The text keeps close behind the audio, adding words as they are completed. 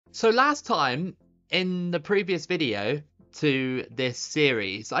So last time in the previous video to this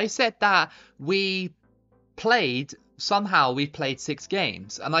series, I said that somehow we played 6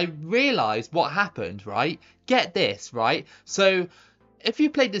 games, and I realized what happened, right? Get this, right? So if you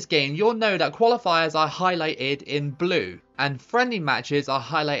played this game, you'll know that qualifiers are highlighted in blue and friendly matches are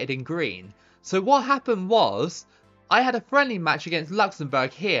highlighted in green. So what happened was, I had a friendly match against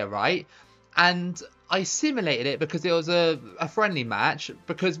Luxembourg here, right? And I simulated it because it was a friendly match,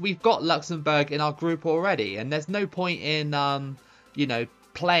 because we've got Luxembourg in our group already, and there's no point in, you know,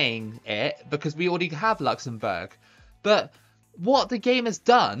 playing it because we already have Luxembourg. But what the game has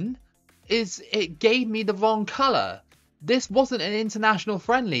done is it gave me the wrong colour. This wasn't an international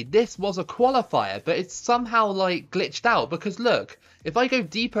friendly, this was a qualifier, but it's somehow like glitched out because look, if I go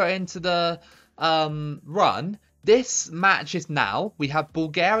deeper into the run, this match is now, we have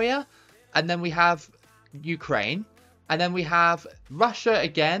Bulgaria, and then we have Ukraine, and then we have Russia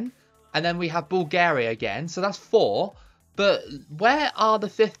again, and then we have Bulgaria again, so that's 4, but where are the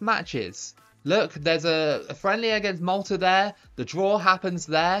 5th matches? Look, there's a friendly against Malta there. The draw happens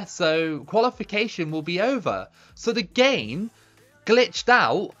there. So qualification will be over. So the game glitched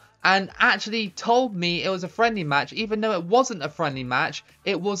out and actually told me it was a friendly match. Even though it wasn't a friendly match,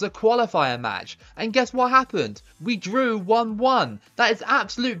 it was a qualifier match. And guess what happened? We drew 1-1. That is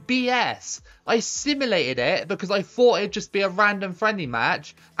absolute BS. I simulated it because I thought it'd just be a random friendly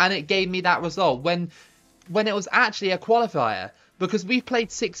match. And it gave me that result when it was actually a qualifier. Because we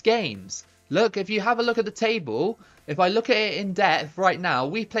played 6 games. Look, if you have a look at the table, if I look at it in depth right now,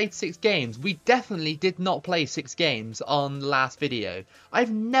 we played 6 games. We definitely did not play 6 games on the last video.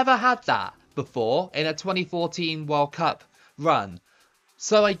 I've never had that before in a 2014 World Cup run.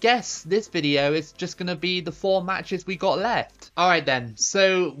 So I guess this video is just going to be the 4 matches we got left. Alright then,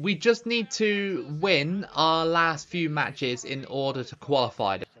 so we just need to win our last few matches in order to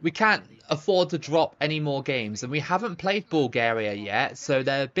qualify. We can't afford to drop any more games, and we haven't played Bulgaria yet, so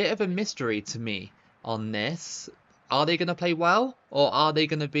they're a bit of a mystery to me on this. Are they going to play well, or are they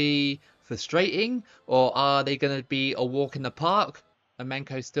going to be frustrating, or are they going to be a walk in the park?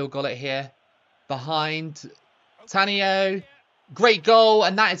 Eremenko still got it here. Behind Tanio. Great goal,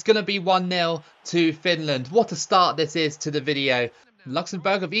 and that is going to be 1-0 to Finland. What a start this is to the video.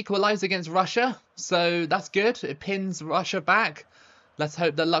 Luxembourg have equalised against Russia, so that's good. It pins Russia back. Let's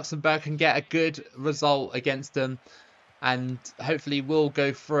hope that Luxembourg can get a good result against them, and hopefully we'll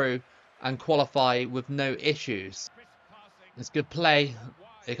go through and qualify with no issues. It's good play.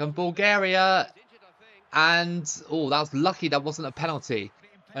 Here comes Bulgaria, and oh, that was lucky that wasn't a penalty.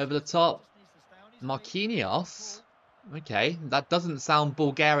 Over the top, Marquinhos. Okay, that doesn't sound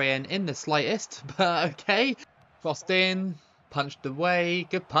Bulgarian in the slightest, but okay. Crossed in, punched away.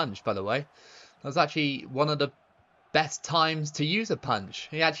 Good punch, by the way. That was actually one of the best times to use a punch.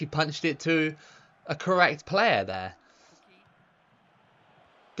 He actually punched it to a correct player there.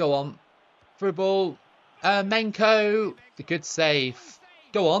 Go on. Through ball. Eremenko. The good save.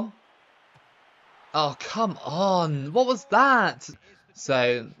 Go on. Oh, come on. What was that?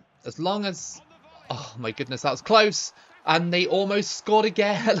 So, as long as... Oh my goodness, that was close. And they almost scored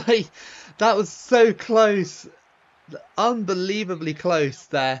again. Like, that was so close. Unbelievably close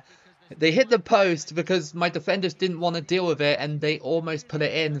there. They hit the post because my defenders didn't want to deal with it, and they almost put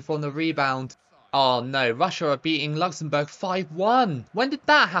it in from the rebound. Oh no, Russia are beating Luxembourg 5-1. When did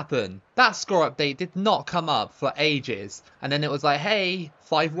that happen? That score update did not come up for ages. And then it was like, hey,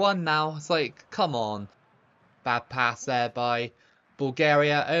 5-1 now. It's like, come on. Bad pass there by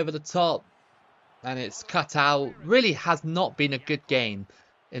Bulgaria over the top. And it's cut out. Really has not been a good game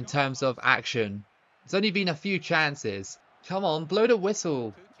in terms of action. It's only been a few chances. Come on, blow the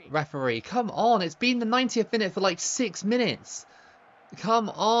whistle, referee. Come on, it's been the 90th minute for like 6 minutes. Come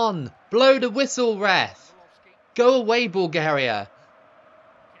on, blow the whistle, ref. Go away, Bulgaria.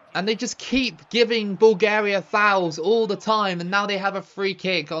 And they just keep giving Bulgaria fouls all the time. And now they have a free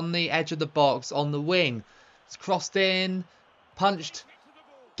kick on the edge of the box on the wing. It's crossed in, punched.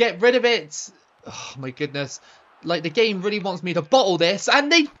 Get rid of it. Oh my goodness. Like, the game really wants me to bottle this,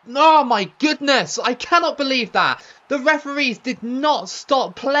 and they... Oh my goodness, I cannot believe that. The referees did not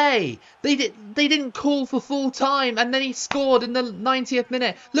stop play. They didn't call for full time, and then he scored in the 90th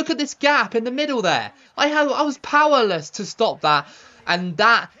minute. Look at this gap in the middle there. I was powerless to stop that, and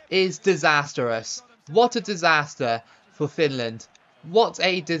that is disastrous. What a disaster for Finland. What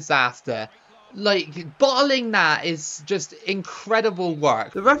a disaster. Like, bottling that is just incredible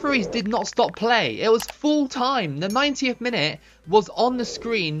work. The referees did not stop play. It was full time. The 90th minute was on the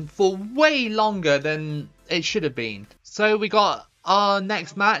screen for way longer than it should have been. So we got our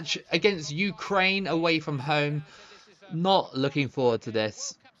next match against Ukraine away from home. Not looking forward to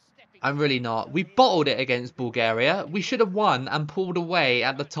this. I'm really not. We bottled it against Bulgaria. We should have won and pulled away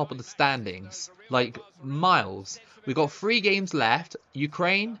at the top of the standings. Like, miles. We've got 3 games left.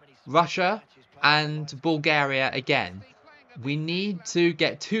 Ukraine, Russia, and Bulgaria again. We need to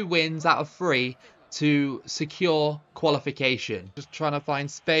get 2 wins out of 3 to secure qualification. Just trying to find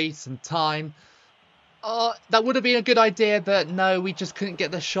space and time. Oh, that would have been a good idea, but no, we just couldn't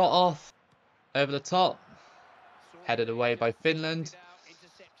get the shot off. Over the top. Headed away by Finland.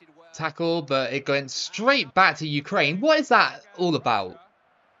 Tackle, but it went straight back to Ukraine. What is that all about?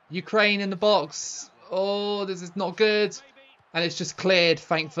 Ukraine in the box. Oh, this is not good. And it's just cleared,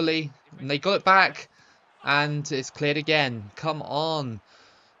 thankfully. And they got it back. And it's cleared again. Come on.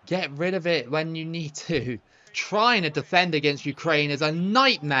 Get rid of it when you need to. Trying to defend against Ukraine is a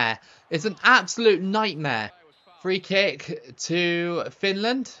nightmare. It's an absolute nightmare. Free kick to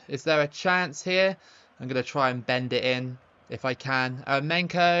Finland. Is there a chance here? I'm going to try and bend it in if I can.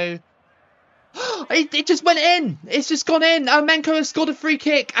 Eremenko. It just went in. It's just gone in. Eremenko has scored a free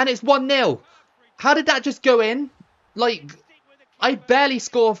kick and it's 1-0. How did that just go in? Like, I barely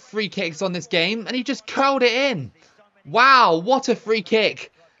score free kicks on this game and he just curled it in. Wow, what a free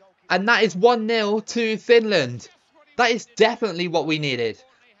kick. And that is 1-0 to Finland. That is definitely what we needed.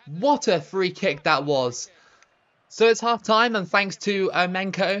 What a free kick that was. So it's half time and thanks to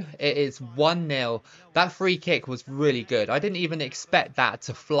Eremenko, it is 1-0. That free kick was really good. I didn't even expect that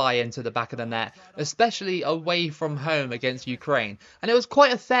to fly into the back of the net, especially away from home against Ukraine. And it was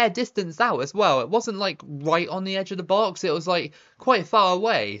quite a fair distance out as well. It wasn't like right on the edge of the box. It was like quite far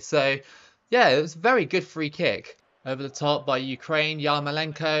away. So yeah, it was a very good free kick. Over the top by Ukraine,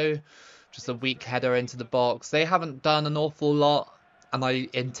 Eremenko. Just a weak header into the box. They haven't done an awful lot and I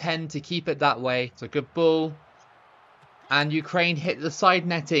intend to keep it that way. It's a good ball. And Ukraine hit the side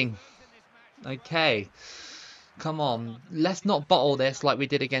netting. Okay. Come on. Let's not bottle this like we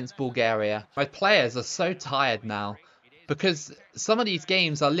did against Bulgaria. My players are so tired now. Because some of these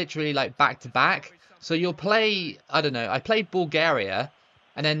games are literally like back to back. So you'll play, I don't know, I played Bulgaria.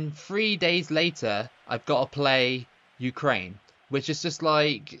 And then 3 days later, I've got to play Ukraine. Which is just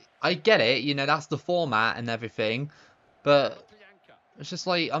like, I get it, you know, that's the format and everything. But it's just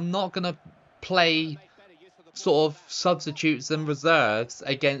like, I'm not going to play sort of substitutes and reserves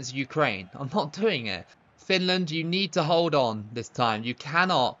against Ukraine. I'm not doing it. Finland, you need to hold on this time. You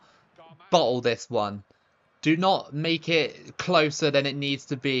cannot bottle this one. Do not make it closer than it needs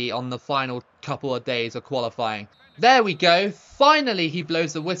to be on the final couple of days of qualifying. There we go. Finally, he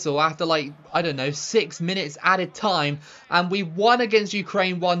blows the whistle after like, I don't know, 6 minutes added time. And we won against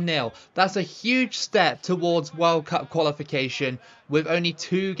Ukraine 1-0. That's a huge step towards World Cup qualification with only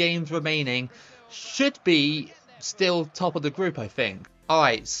 2 games remaining. Should be still top of the group, I think.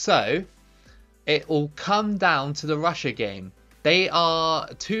 Alright, so it will come down to the Russia game. They are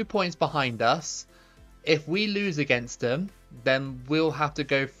 2 points behind us. If we lose against them, then we'll have to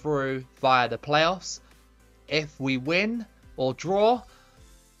go through via the playoffs. If we win or draw,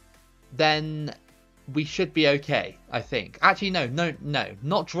 then we should be okay, I think. Actually, no,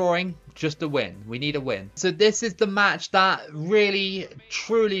 not drawing, just a win. We need a win. So this is the match that really,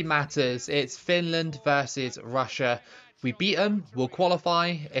 truly matters. It's Finland versus Russia. If we beat them, we'll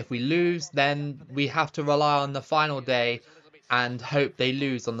qualify. If we lose, then we have to rely on the final day and hope they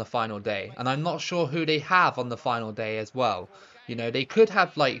lose on the final day. And I'm not sure who they have on the final day as well. You know, they could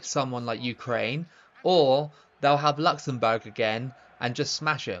have like someone like Ukraine, or they'll have Luxembourg again and just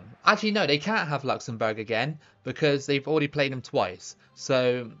smash them. Actually, no, they can't have Luxembourg again because they've already played them twice.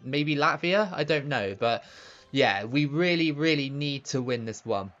 So maybe Latvia? I don't know. But yeah, we really, really need to win this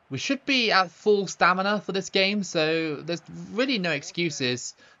one. We should be at full stamina for this game, so there's really no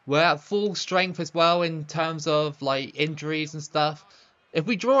excuses. We're at full strength as well in terms of like injuries and stuff. If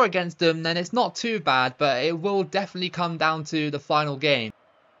we draw against them, then it's not too bad, but it will definitely come down to the final game.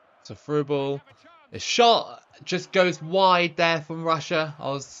 It's a through ball. The shot just goes wide there from Russia. I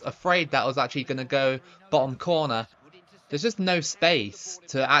was afraid that was actually going to go bottom corner. There's just no space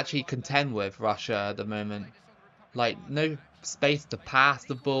to actually contend with Russia at the moment. Like, no space to pass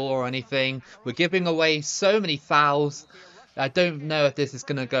the ball or anything. We're giving away so many fouls. I don't know if this is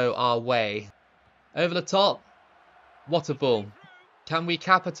going to go our way. Over the top. What a ball. Can we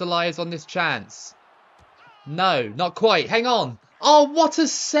capitalise on this chance? No, not quite. Hang on. Oh, what a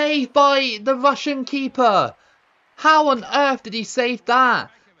save by the Russian keeper. How on earth did he save that?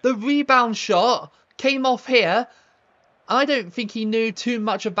 The rebound shot came off here. I don't think he knew too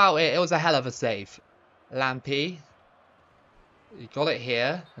much about it. It was a hell of a save. Lampy. He got it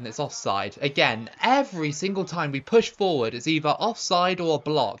here, and it's offside. Again, every single time we push forward, it's either offside or a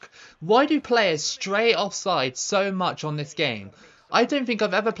block. Why do players stray offside so much on this game? I don't think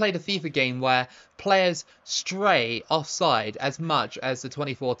I've ever played a FIFA game where players stray offside as much as the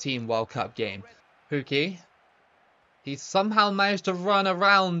 2014 World Cup game. Pukki. He somehow managed to run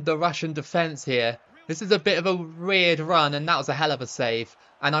around the Russian defence here. This is a bit of a weird run, and that was a hell of a save.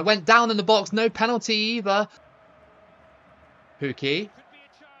 And I went down in the box, no penalty either. Pukki.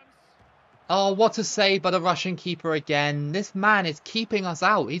 Oh, what a save by the Russian keeper again. This man is keeping us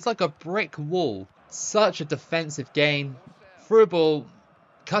out. He's like a brick wall. Such a defensive game. Through ball.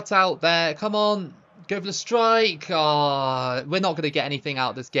 Cut out there. Come on. Go for the strike. Oh, we're not going to get anything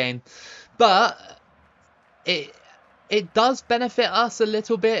out of this game. But it does benefit us a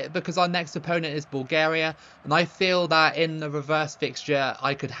little bit because our next opponent is Bulgaria. And I feel that in the reverse fixture,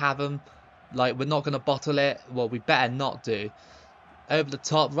 I could have them. Like, we're not going to bottle it. Well, we better not do. Over the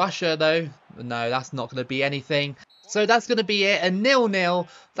top. Russia, though. No, that's not going to be anything. So that's going to be it. A 0-0.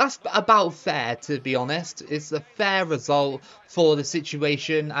 That's about fair, to be honest. It's a fair result for the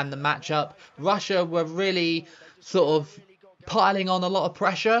situation and the matchup. Russia were really sort of piling on a lot of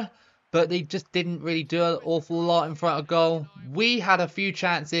pressure, but they just didn't really do an awful lot in front of goal. We had a few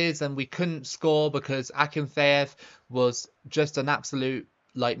chances and we couldn't score because Akinfeev was just an absolute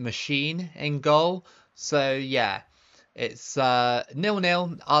like machine in goal. So yeah, it's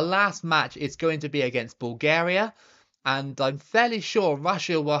 0-0. Our last match is going to be against Bulgaria. And I'm fairly sure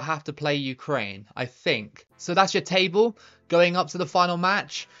Russia will have to play Ukraine, I think. So that's your table going up to the final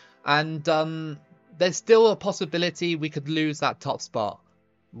match. And there's still a possibility we could lose that top spot.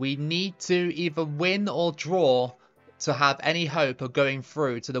 We need to either win or draw to have any hope of going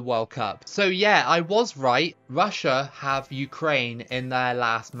through to the World Cup. So yeah, I was right. Russia have Ukraine in their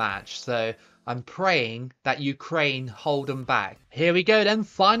last match. So I'm praying that Ukraine hold them back. Here we go then,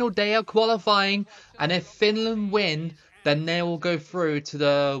 final day of qualifying. And if Finland win, then they will go through to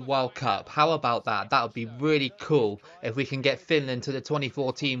the World Cup. How about that? That would be really cool if we can get Finland to the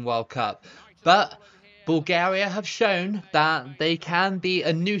 2014 World Cup. But Bulgaria have shown that they can be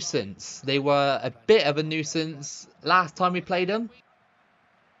a nuisance. They were a bit of a nuisance last time we played them.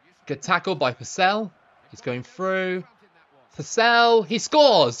 Good tackle by Purcell. He's going through. Purcell, he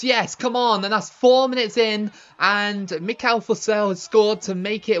scores! Yes, come on! And that's 4 minutes in. And Mikhail Purcell has scored to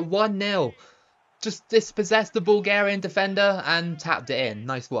make it 1-0. Just dispossessed the Bulgarian defender and tapped it in.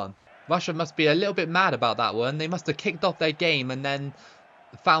 Nice one. Russia must be a little bit mad about that one. They must have kicked off their game and then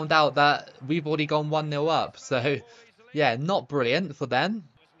found out that we've already gone 1-0 up. So, yeah, not brilliant for them.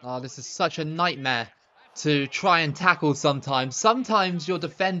 Oh, this is such a nightmare to try and tackle sometimes. Sometimes your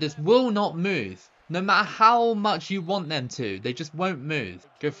defenders will not move. No matter how much you want them to, they just won't move.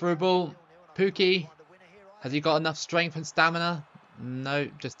 Go through ball. Pukki. Has he got enough strength and stamina? No,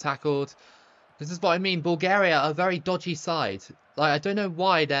 just tackled. This is what I mean. Bulgaria are a very dodgy side. Like, I don't know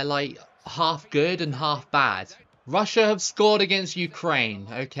why they're like half good and half bad. Russia have scored against Ukraine.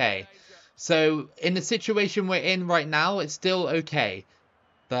 Okay. So, in the situation we're in right now, it's still okay.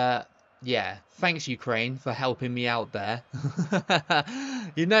 But yeah, thanks Ukraine for helping me out there.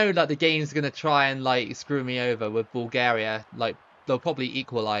 You know that the game's going to try and like screw me over with Bulgaria. Like they'll probably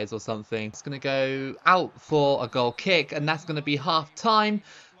equalise or something. It's going to go out for a goal kick and that's going to be half time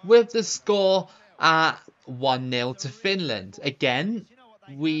with the score at 1-0 to Finland. Again,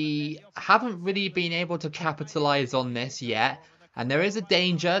 we haven't really been able to capitalise on this yet. And there is a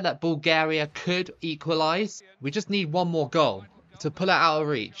danger that Bulgaria could equalise. We just need one more goal to pull it out of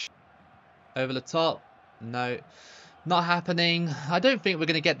reach. Over the top. No, not happening. I don't think we're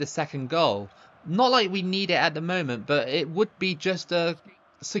going to get the second goal. Not like we need it at the moment, but it would be just a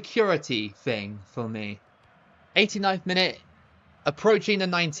security thing for me. 89th minute, approaching the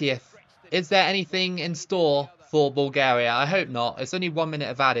 90th. Is there anything in store for Bulgaria? I hope not. It's only 1 minute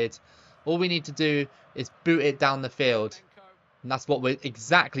of added. All we need to do is boot it down the field. And that's what we're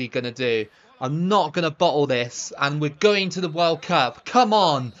exactly going to do. I'm not going to bottle this. And we're going to the World Cup. Come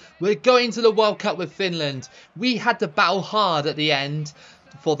on. We're going to the World Cup with Finland. We had to battle hard at the end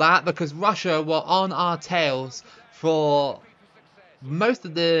for that because Russia were on our tails for most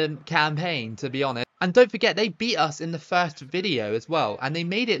of the campaign, to be honest. And don't forget, they beat us in the first video as well. And they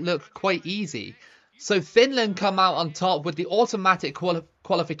made it look quite easy. So Finland come out on top with the automatic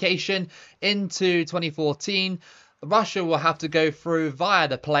qualification into 2014. Russia will have to go through via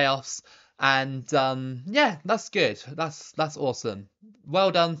the playoffs. And yeah, that's good. That's awesome.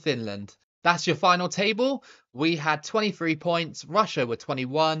 Well done, Finland. That's your final table. We had 23 points. Russia with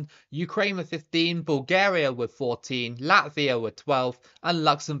 21. Ukraine with 15. Bulgaria with 14. Latvia with 12. And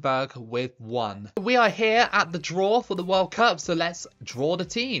Luxembourg with 1. We are here at the draw for the World Cup. So let's draw the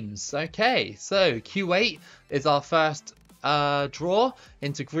teams. Okay, so Q8 is our first draw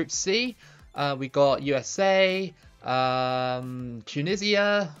into Group C. We got USA,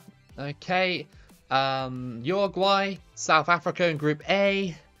 Tunisia, okay, Uruguay, South Africa in Group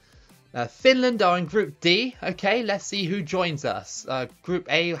A, Finland are in Group D, okay, let's see who joins us. Group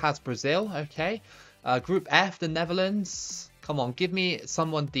A has Brazil, okay, Group F, the Netherlands, come on, give me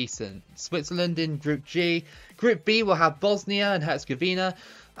someone decent. Switzerland in Group G, Group B will have Bosnia and Herzegovina,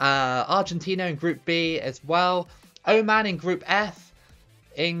 Argentina in Group B as well, Oman in Group F.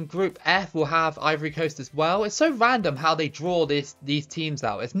 In Group F, we'll have Ivory Coast as well. It's so random how they draw these teams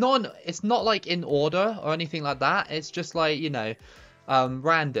out. It's not like in order or anything like that. It's just like, you know,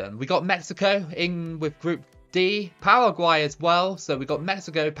 random. We got Mexico in with Group D, Paraguay as well. So we got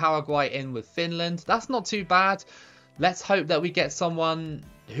Mexico, Paraguay in with Finland. That's not too bad. Let's hope that we get someone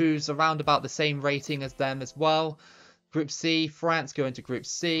who's around about the same rating as them as well. Group C, France go into Group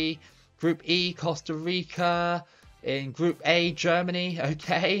C. Group E, Costa Rica. In Group A, Germany,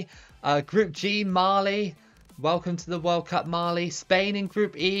 okay. Group G, Mali. Welcome to the World Cup, Mali. Spain in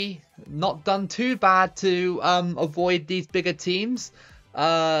Group E. Not done too bad to avoid these bigger teams.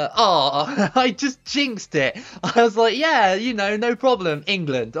 I just jinxed it. I was like, yeah, you know, no problem.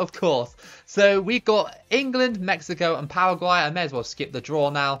 England, of course. So we've got England, Mexico and Paraguay. I may as well skip the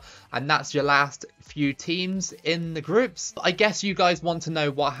draw now. And that's your last few teams in the groups. I guess you guys want to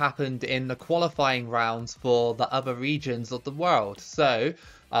know what happened in the qualifying rounds for the other regions of the world. So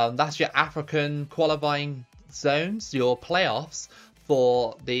that's your African qualifying zones, your playoffs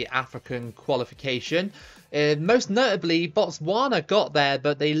for the African qualification. Most notably, Botswana got there,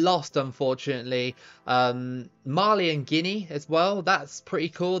 but they lost, unfortunately. Mali and Guinea as well. That's pretty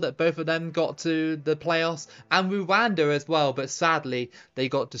cool that both of them got to the playoffs. And Rwanda as well, but sadly, they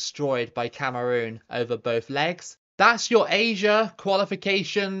got destroyed by Cameroon over both legs. That's your Asia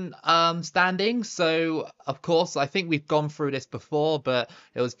qualification standings. So, of course, I think we've gone through this before, but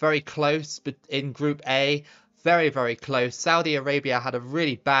it was very close in Group A. Very, very close. Saudi Arabia had a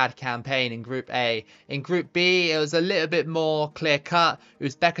really bad campaign in Group A. In Group B, it was a little bit more clear-cut.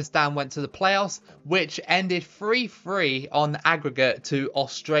 Uzbekistan went to the playoffs, which ended 3-3 on aggregate to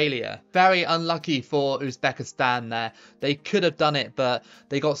Australia. Very unlucky for Uzbekistan there. They could have done it, but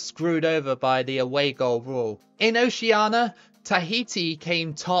they got screwed over by the away goal rule. In Oceania, Tahiti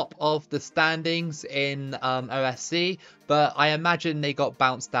came top of the standings in OSC, but I imagine they got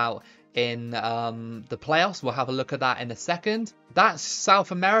bounced out in the playoffs. We'll have a look at that in a second. That's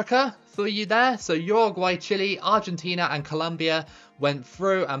South America for you there. So Uruguay, Chile, Argentina and Colombia went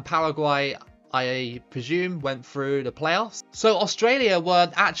through, and Paraguay, I presume, went through the playoffs. So Australia were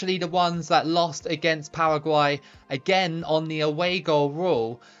actually the ones that lost against Paraguay again on the away goal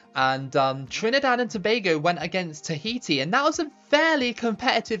rule. And Trinidad and Tobago went against Tahiti, and that was a fairly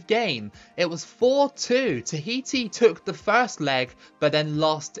competitive game. It was 4-2. Tahiti took the first leg, but then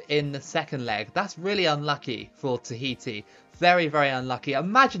lost in the second leg. That's really unlucky for Tahiti. Very, very unlucky.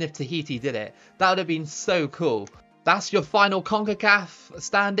 Imagine if Tahiti did it. That would have been so cool. That's your final CONCACAF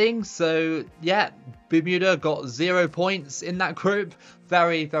standing. So, yeah, Bermuda got 0 points in that group.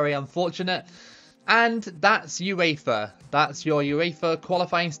 Very, very unfortunate. And that's UEFA. That's your UEFA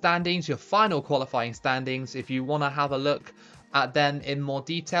qualifying standings, your final qualifying standings. If you want to have a look at them in more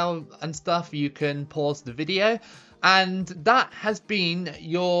detail and stuff, you can pause the video. And that has been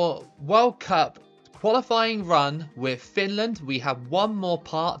your World Cup qualifying run with Finland. We have one more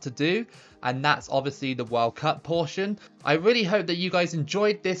part to do, and that's obviously the World Cup portion. I really hope that you guys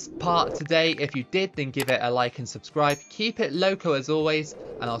enjoyed this part today. If you did, then give it a like and subscribe. Keep it loco as always,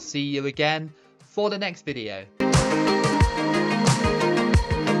 and I'll see you again for the next video.